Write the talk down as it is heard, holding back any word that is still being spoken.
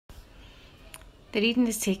The reading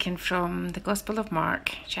is taken from the Gospel of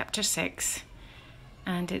Mark, chapter 6,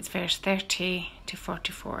 and it's verse 30 to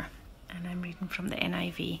 44, and I'm reading from the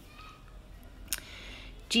NIV.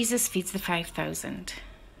 Jesus feeds the 5,000.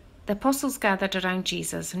 The apostles gathered around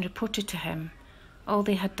Jesus and reported to him all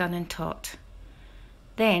they had done and taught.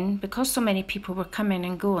 Then, because so many people were coming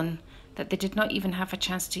and going that they did not even have a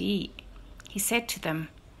chance to eat, he said to them,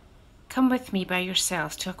 "Come with me by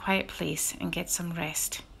yourselves to a quiet place and get some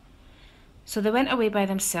rest." So they went away by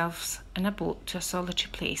themselves in a boat to a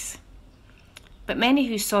solitary place. But many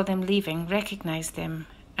who saw them leaving recognized them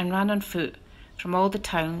and ran on foot from all the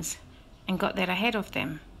towns and got there ahead of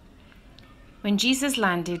them. When Jesus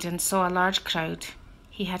landed and saw a large crowd,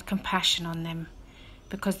 he had compassion on them,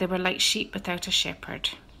 because they were like sheep without a shepherd.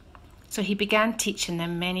 So he began teaching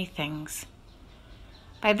them many things.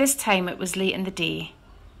 By this time it was late in the day,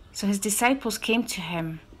 so his disciples came to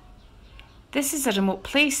him. "This is a remote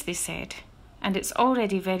place," they said, "and it's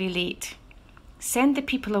already very late. Send the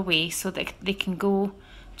people away so that they can go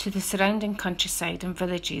to the surrounding countryside and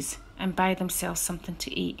villages and buy themselves something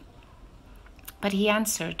to eat." But he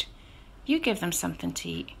answered, "You give them something to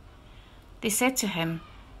eat." They said to him,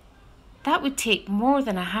 "That would take more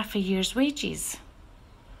than half a year's wages.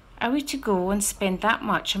 Are we to go and spend that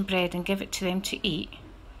much on bread and give it to them to eat?"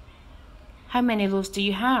 "How many loaves do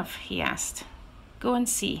you have?" he asked. "Go and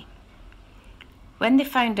see." When they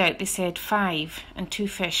found out, they said, 5 and 2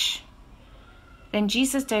 fish. Then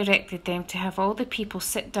Jesus directed them to have all the people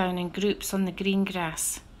sit down in groups on the green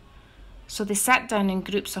grass. So they sat down in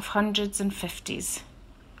groups of hundreds and fifties.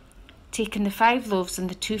 Taking the 5 loaves and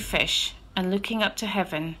the 2 fish, and looking up to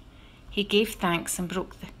heaven, he gave thanks and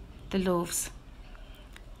broke the loaves.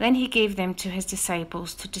 Then he gave them to his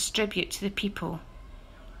disciples to distribute to the people.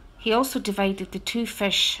 He also divided the 2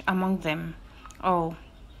 fish among them all.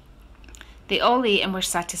 They all ate and were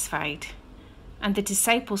satisfied, and the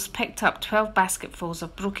disciples picked up 12 basketfuls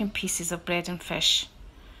of broken pieces of bread and fish.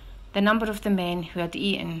 The number of the men who had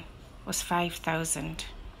eaten was 5,000.